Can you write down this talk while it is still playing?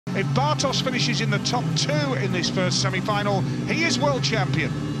If Bartosz finishes in the top 2 in this first semi-final, he is world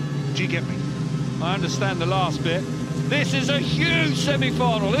champion. Do you get me? I understand the last bit. This is a huge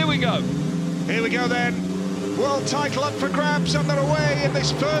semi-final. Here we go. Here we go then. World title up for grabs and they're away in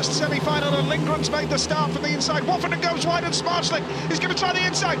this first semi-final, and Lindgren's made the start from the inside. Woffenden goes wide and Zmarzlik is going to try the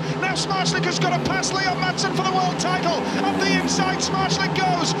inside. Now Zmarzlik has got to pass Leon Madsen for the world title. Up the inside, Zmarzlik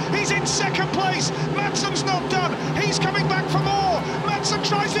goes. He's in second place. Madsen's not done. He's coming back for more. Madsen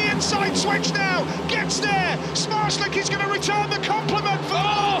tries the inside switch now. Gets there. Zmarzlik is going to return the compliment for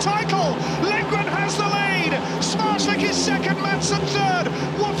the world title. Lindgren has the lead. Zmarzlik is second, Madsen third.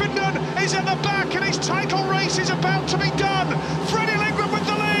 Woffenden is at the back and his title race is about to be done. Freddie Lindgren with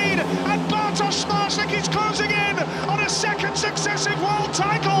the lead, and Bartosz Zmarzlik is closing in on a second successive world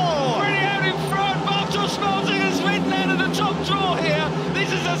title. Freddie out in front. Bartosz Zmarzlik has ridden out of the top draw here.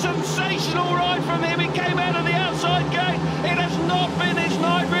 This is a sensational ride from him. He came out of the outside gate. It has not been his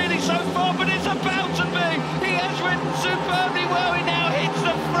night really so far, but it's about to be. He has ridden superbly well. He now hits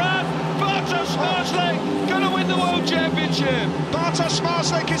the front. Bartosz Zmarzlik going to win the World Championship. Bartosz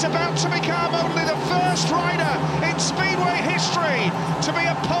Zmarzlik is about to become only the first rider in Speedway history to be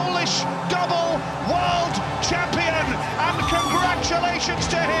a Polish double world champion, and congratulations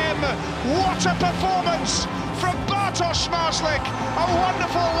to him. What a performance from Bartosz Zmarzlik. A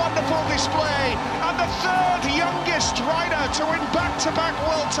wonderful, wonderful display, and the third youngest rider to win back-to-back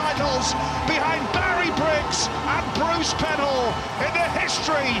world titles behind Barry Briggs and Bruce Pennell in the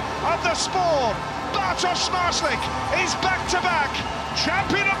history of the sport. Bartosz Zmarzlik is back-to-back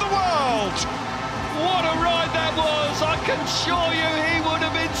champion of the world. What a ride that was. I can assure you he would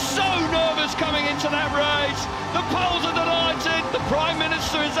have been so nervous coming into that race. The Poles are delighted. The Prime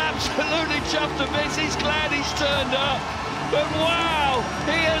Minister is absolutely chuffed to bits. He's glad he's turned up. But wow,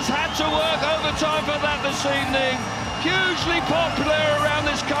 he has had to work overtime for that this evening. Hugely popular around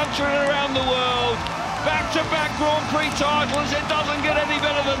this country and around the world. Back-to-back Grand Prix titles. It doesn't get any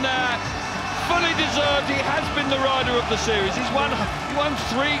better than that. Fully deserved. He has been the rider of the series. He won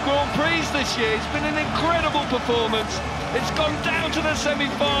 3 Grand Prix this year. It's been an incredible performance. It's gone down to the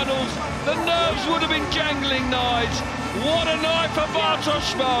semi-finals. The nerves would have been jangling nights. What a night for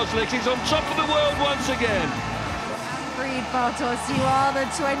Bartosz Zmarzlik. He's on top of the world once again. Agreed, Bartosz. You are the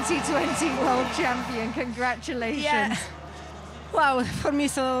 2020 world champion. Congratulations. Yeah. Wow, for me,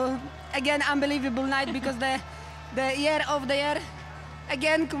 so again, unbelievable night, because the year of the year,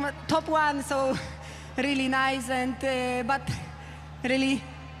 again, top 1, so really nice, and but really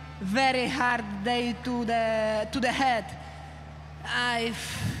very hard day to the head.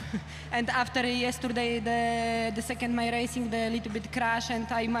 And after yesterday, the second my racing, the little bit crash, and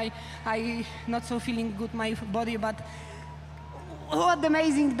I not so feeling good my body, but what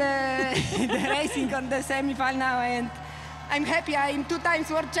amazing the racing on the semi-final, and I'm happy. I'm 2 times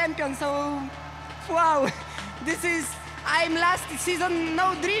world champion, so wow, this is. I'm last season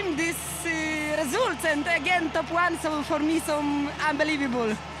no dream this results, and again top 1, so for me so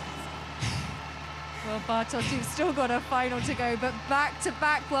unbelievable. Well, Bartosz, you've still got a final to go, but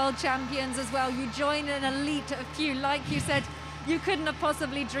back-to-back world champions as well. You join an elite few. Like you said, you couldn't have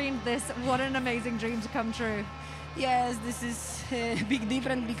possibly dreamed this. What an amazing dream to come true. Yes, this is a big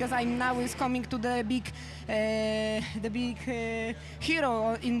difference, because I'm now is coming to the big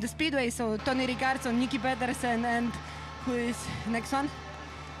hero in the Speedway. So Tony Ricardson, Nicky Pedersen, and who is next one?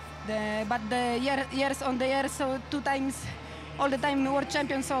 But the years on the year, so 2 times, all the time world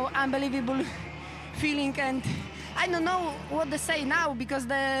champion. So unbelievable feeling, and I don't know what to say now, because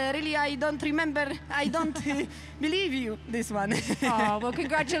really I don't remember, I don't believe you, this one. Oh, well,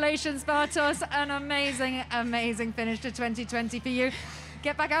 congratulations, Bartosz. An amazing, amazing finish to 2020 for you.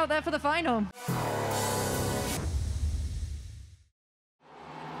 Get back out there for the final.